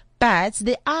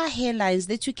there are hairlines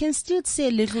that you can still see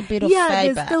a little bit of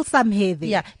fiber. There's still some hair there.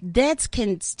 Yeah, that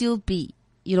can still be,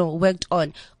 worked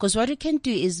on. Because what we can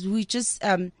do is we just,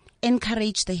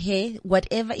 encourage the hair,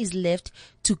 whatever is left,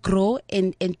 to grow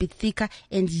and be thicker.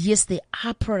 And yes, there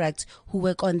are products who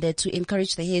work on that to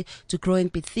encourage the hair to grow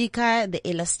and be thicker, the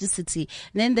elasticity.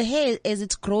 And then the hair, as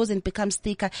it grows and becomes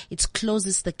thicker, it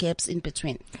closes the gaps in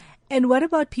between. And what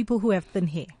about people who have thin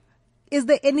hair? Is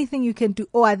there anything you can do?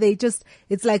 Or are they just,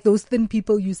 it's like those thin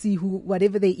people you see who,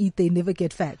 whatever they eat, they never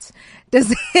get fat.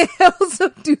 Does hair also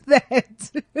do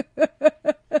that?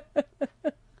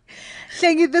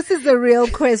 Hlengi, this is a real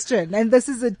question, and this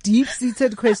is a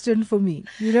deep-seated question for me,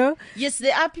 Yes,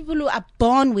 there are people who are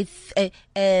born with a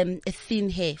thin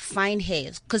hair, fine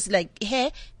hair, because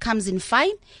hair comes in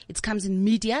fine, it comes in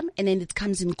medium, and then it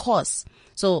comes in coarse.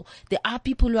 So there are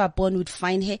people who are born with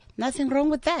fine hair, nothing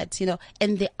wrong with that,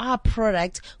 and there are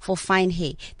products for fine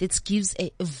hair that gives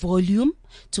a volume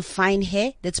to fine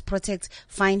hair, that protects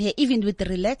fine hair. Even with the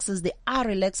relaxers, there are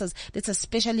relaxers that are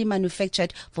specially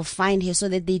manufactured for fine hair so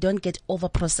that they don't get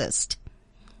over-processed.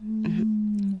 As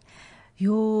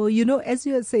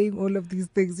you are saying all of these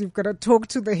things, you've got to talk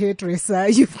to the hairdresser.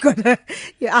 You've got to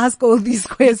ask all these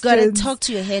questions. You've got to talk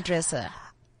to your hairdresser.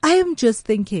 I am just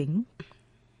thinking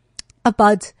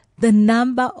about the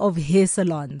number of hair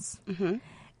salons in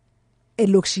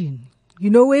Lokshin.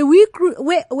 Where we grew,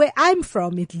 where I'm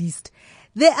from at least,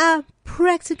 there are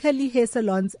practically hair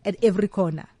salons at every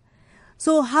corner.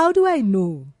 So how do I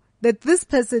know that this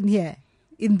person here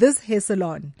in this hair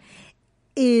salon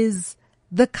is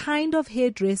the kind of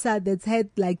hairdresser that's had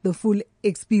the full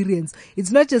experience?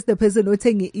 It's not just the person who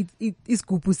is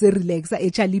kupuse relaxa a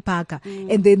Charlie Parker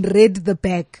and then read the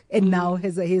back and now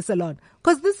has a hair salon.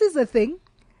 Because this is a thing.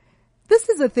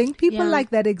 People like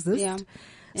that exist. Yeah.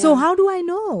 So how do I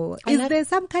know? Is there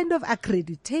some kind of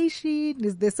accreditation?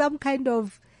 Is there some kind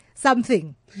of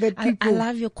something that people... I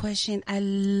love your question. I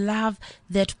love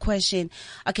that question.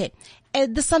 Okay.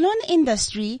 The salon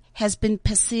industry has been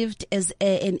perceived as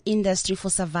an industry for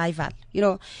survival.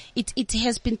 It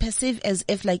has been perceived as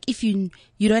if you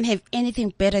don't have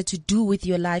anything better to do with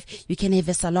your life, you can have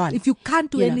a salon. If you can't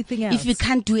do anything else. If you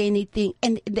can't do anything.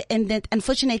 And that,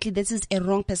 unfortunately, this is a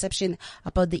wrong perception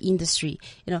about the industry.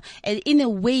 And in a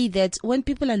way that when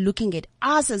people are looking at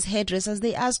us as hairdressers,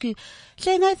 they ask you,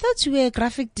 Hlen, I thought you were a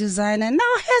graphic designer. Now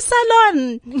hair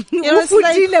salon.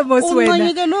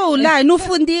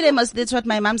 That's what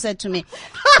my mom said to me.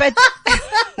 But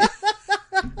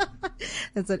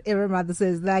that's what every mother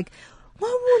says. What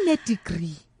won't a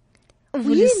degree?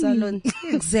 Salon.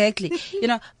 Exactly.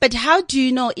 But how do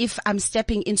you know if I'm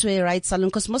stepping into a right salon?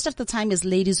 Because most of the time as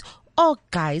ladies or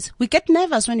guys, we get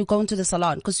nervous when you go into the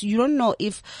salon because you don't know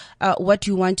if what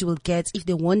you want you will get, if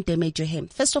they won't damage your hair.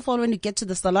 First of all, when you get to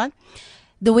the salon,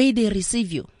 the way they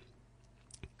receive you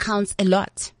counts a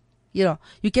lot. You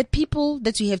get people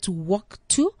that you have to walk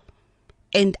to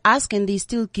and ask, and they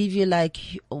still give you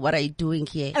what are you doing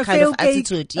here? Kind of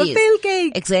attitude. Yes. A fail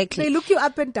cake. Exactly. They look you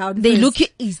up and down. They look you,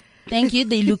 thank you.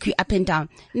 They look you up and down.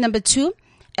 Number 2,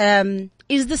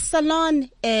 is the salon,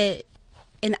 an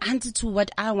answer to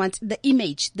what I want? The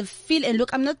image, the feel and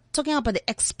look. I'm not talking about the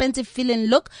expensive feel and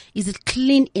look. Is it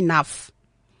clean enough?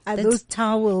 Are those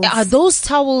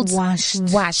towels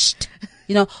washed?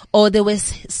 Or they were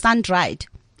sun dried?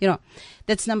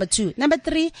 That's number 2. Number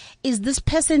 3, is this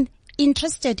person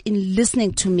interested in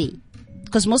listening to me?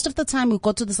 Because most of the time we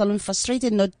go to the salon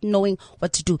frustrated, not knowing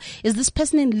what to do. Is this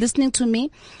person listening to me?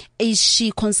 Is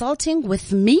she consulting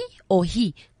with me or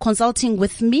he consulting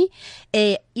with me?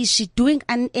 Is she doing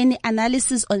any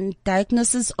analysis on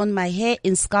diagnosis on my hair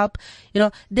and scalp?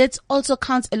 That also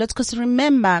counts a lot, because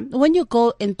remember, when you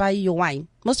go and buy your wine,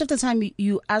 most of the time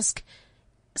you ask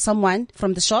someone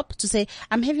from the shop to say,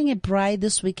 I'm having a bride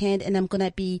this weekend and I'm going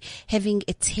to be having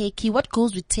a turkey. What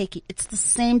goes with turkey? It's the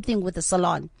same thing with the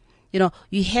salon.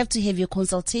 You have to have your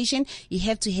consultation. You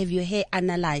have to have your hair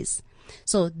analyzed.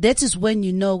 So that is when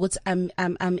you know what I'm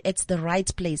at the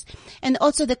right place. And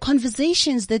also the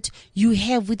conversations that you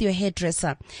have with your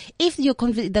hairdresser. If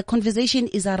the conversation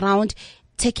is around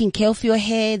taking care of your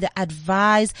hair, the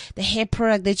advice, the hair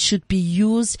product that should be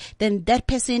used, then that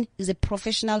person is a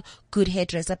professional, good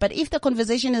hairdresser. But if the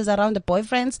conversation is around the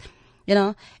boyfriends,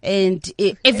 and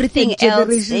everything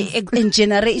else in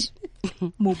generation.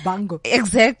 Mubango.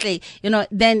 Exactly.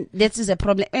 Then that is a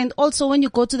problem. And also when you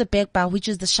go to the back bar, which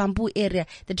is the shampoo area,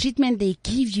 the treatment they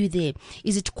give you there,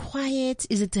 is it quiet?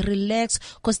 Is it relaxed?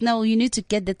 Because now you need to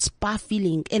get that spa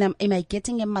feeling. And am I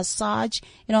getting a massage?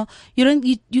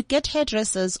 You get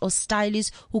hairdressers or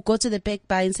stylists who go to the back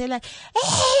bar and say like,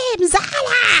 hey,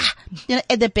 Mzala!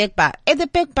 At the back bar. At the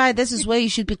back bar, this is where you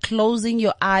should be closing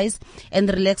your eyes and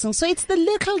relaxing. So it's the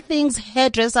little things,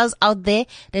 hairdressers out there,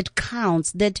 that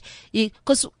counts.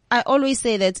 Because I always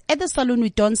say that at the salon, we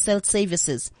don't sell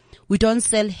services. We don't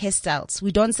sell hairstyles.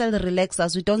 We don't sell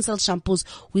relaxers. We don't sell shampoos.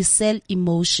 We sell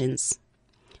emotions.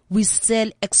 We sell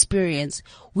experience.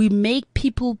 We make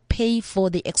people pay for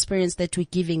the experience that we're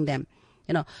giving them.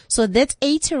 So that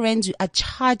 80 rand you are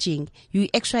charging, you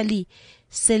actually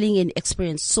selling an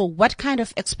experience. So what kind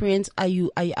of experience are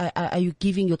you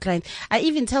giving your client? I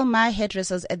even tell my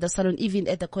hairdressers at the salon, even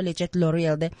at the college at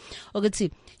L'Oreal there, okay,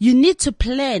 you need to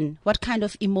plan what kind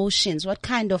of emotions, what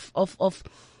kind of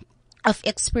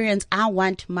experience I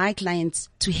want my clients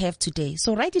to have today.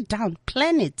 So write it down,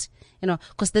 plan it,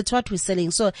 because that's what we're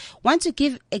selling. So once you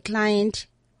give a client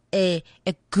a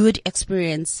good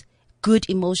experience, good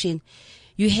emotion,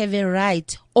 you have a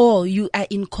right, or you are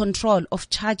in control of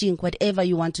charging whatever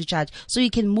you want to charge. So you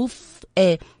can move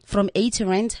from 80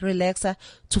 rand relaxer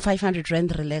to 500 rand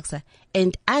relaxer.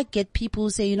 And I get people who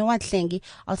say, you know what, Hlengi,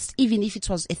 even if it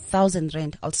was 1,000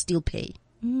 rand, I'll still pay.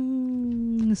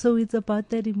 So it's about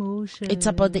that emotion. It's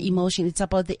about the emotion. It's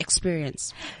about the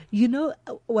experience.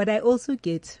 What I also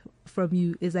get from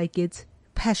you is I get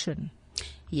passion.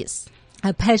 Yes.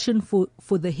 A passion for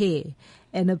the hair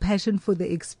and a passion for the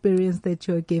experience that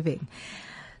you're giving.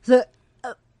 So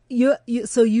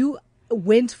you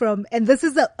went from, and this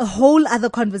is a whole other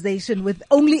conversation with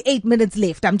only 8 minutes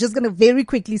left. I'm just going to very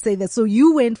quickly say that. So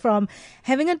you went from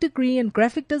having a degree in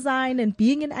graphic design and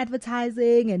being in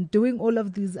advertising and doing all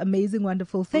of these amazing,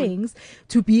 wonderful things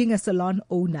to being a salon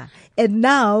owner. And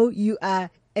now you are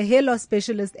a hair loss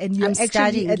specialist and you're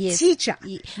actually a teacher.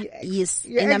 Yes.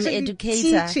 You're And I'm an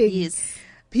educator. Yes.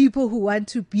 People who want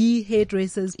to be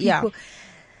hairdressers.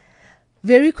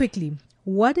 Very quickly,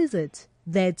 what is it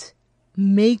that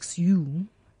makes you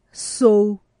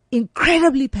so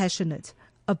incredibly passionate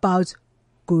about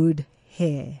good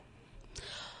hair?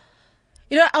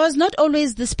 I was not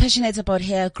always this passionate about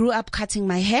hair. I grew up cutting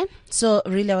my hair. So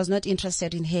really I was not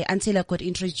interested in hair until I got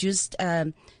introduced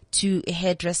to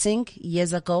hairdressing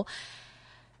years ago.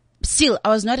 Still, I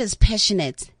was not as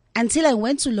passionate until I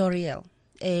went to L'Oreal.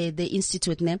 The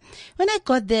institute name. When I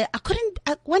got there,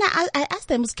 I asked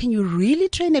them, can you really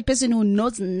train a person who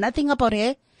knows nothing about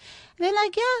hair? And they're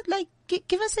like, yeah,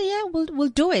 give us a year, we'll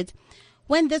do it.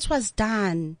 When that was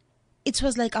done, it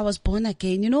was like I was born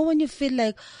again. When you feel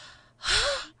like,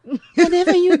 I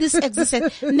never knew this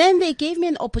existed. And then they gave me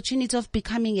an opportunity of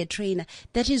becoming a trainer.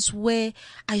 That is where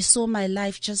I saw my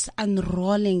life just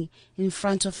unrolling in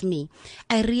front of me.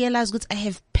 I realized that I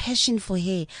have passion for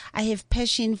hair. I have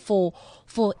passion for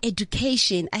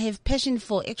education. I have passion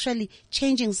for actually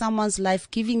changing someone's life,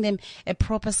 giving them a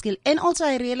proper skill. And also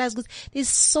I realized that there's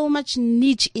so much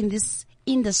niche in this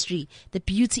industry, the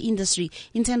beauty industry,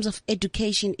 in terms of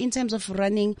education, in terms of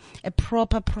running a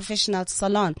proper professional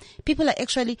salon. People are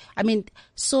actually,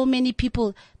 so many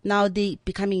people now, they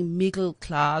becoming middle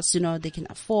class, they can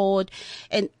afford.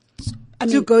 And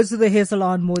to go to the hair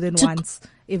salon more than once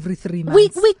every 3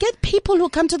 months. We get people who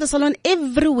come to the salon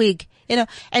every week,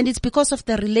 and it's because of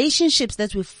the relationships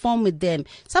that we form with them.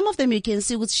 Some of them you can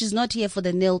see, she's not here for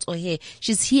the nails or hair.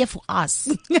 She's here for us.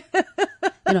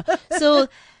 So,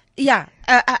 yeah,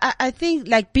 I think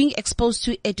like being exposed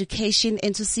to education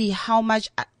and to see how much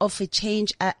of a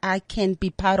change I can be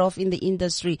part of in the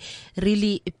industry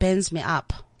really burns me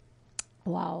up.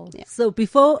 Wow. Yeah. So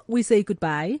before we say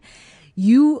goodbye,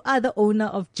 You are the owner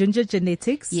of Ginger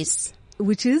Genetics. Yes.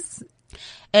 Which is?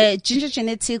 Ginger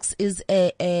Genetics is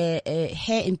a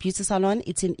hair and beauty salon.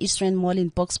 It's in East Rand Mall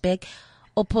in Boksburg,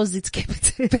 opposite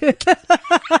Capitol.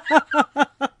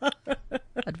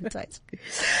 Advertise.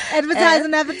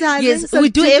 Advertising. Yes, so we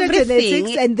do Ginger everything.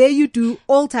 Genetics, and there you do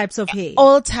all types of hair.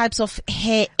 All types of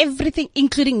hair, everything,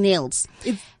 including nails.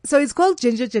 So it's called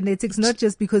Ginger Genetics, not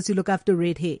just because you look after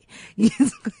red hair.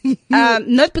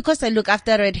 Not because I look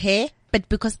after red hair, but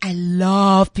because I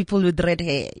love people with red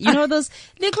hair. You know those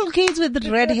little kids with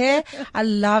red hair? I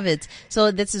love it.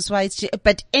 So this is why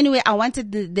but anyway, I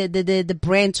wanted the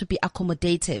brand to be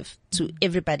accommodative to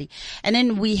everybody. And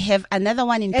then we have another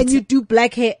one in And you do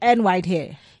black hair and white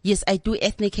hair. Yes, I do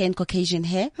ethnic hair and Caucasian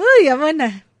hair. Oh,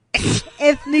 Yamana.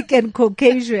 Ethnic and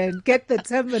Caucasian. Get the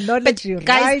terminology But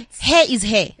guys, right. hair is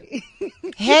hair.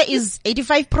 Hair is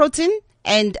 85 protein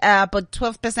and about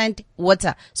 12%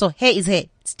 water. So hair is hair.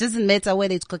 It doesn't matter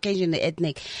whether it's Caucasian or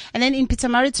ethnic. And then in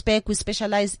Pietermaritzburg, we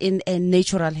specialize in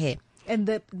natural hair.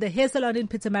 And the hair salon in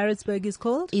Pietermaritzburg is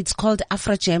called? It's called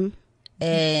Afrogem.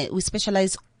 We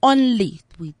specialize only.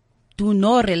 We do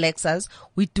no relaxers.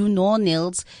 We do no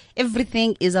nails.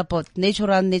 Everything is about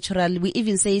natural. We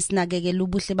even say snagege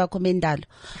lubuhle bakho mendalo.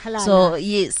 So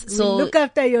yes. So we look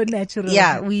after your natural.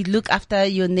 Yeah, we look after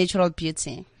your natural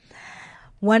beauty.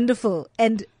 Wonderful.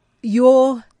 And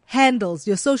your handles,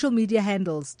 your social media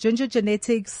handles, Ginger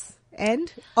Genetics,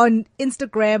 and on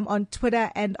Instagram, on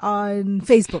Twitter, and on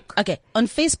Facebook. Okay. On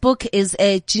Facebook is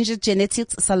Ginger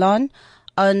Genetics Salon.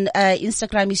 On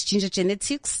Instagram is Ginger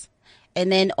Genetics. And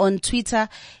then on Twitter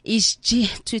is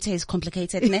Twitter is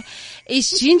complicated, ne?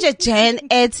 It's Ginger Gen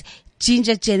at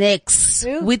Ginger Gen X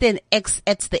with an X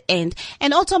at the end.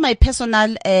 And also my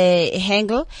personal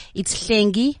handle, it's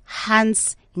Hlengi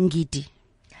Hans Ngidi.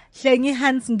 Hlengi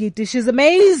Hans Ngidi. She's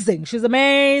amazing. She's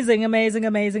amazing. When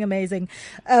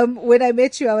I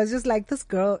met you, I was just like, this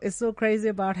girl is so crazy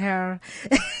about hair.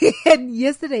 And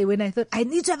yesterday when I thought, I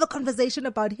need to have a conversation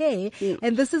about hair,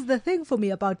 and this is the thing for me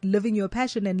about living your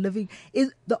passion and living,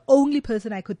 is the only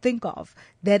person I could think of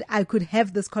that I could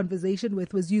have this conversation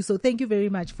with was you. So thank you very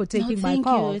much for taking my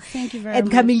call. Thank you very and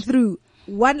much. coming through.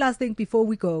 One last thing before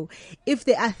we go. If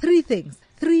there are three things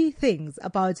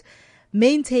about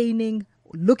maintaining,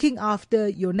 looking after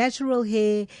your natural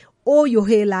hair or your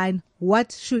hairline,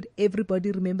 what should everybody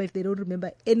remember if they don't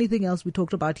remember anything else we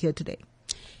talked about here today?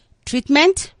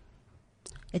 Treatment,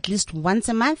 at least once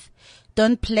a month.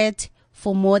 Don't plait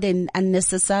for more than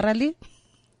unnecessarily.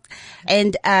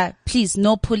 And please,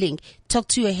 no pulling. Talk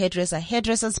to your hairdresser.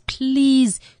 Hairdressers,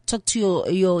 please talk to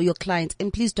your clients,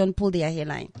 and please don't pull their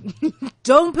hairline.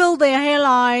 Don't pull their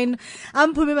hairline.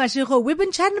 I'm Phumi Mashego. We've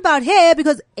been chatting about hair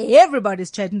because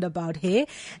everybody's chatting about hair.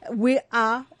 We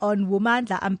are on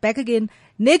Womandla. I'm back again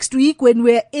next week when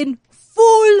we're in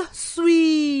full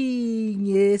swing.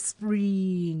 Yes,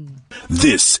 spring.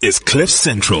 This is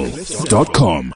CliffCentral.com.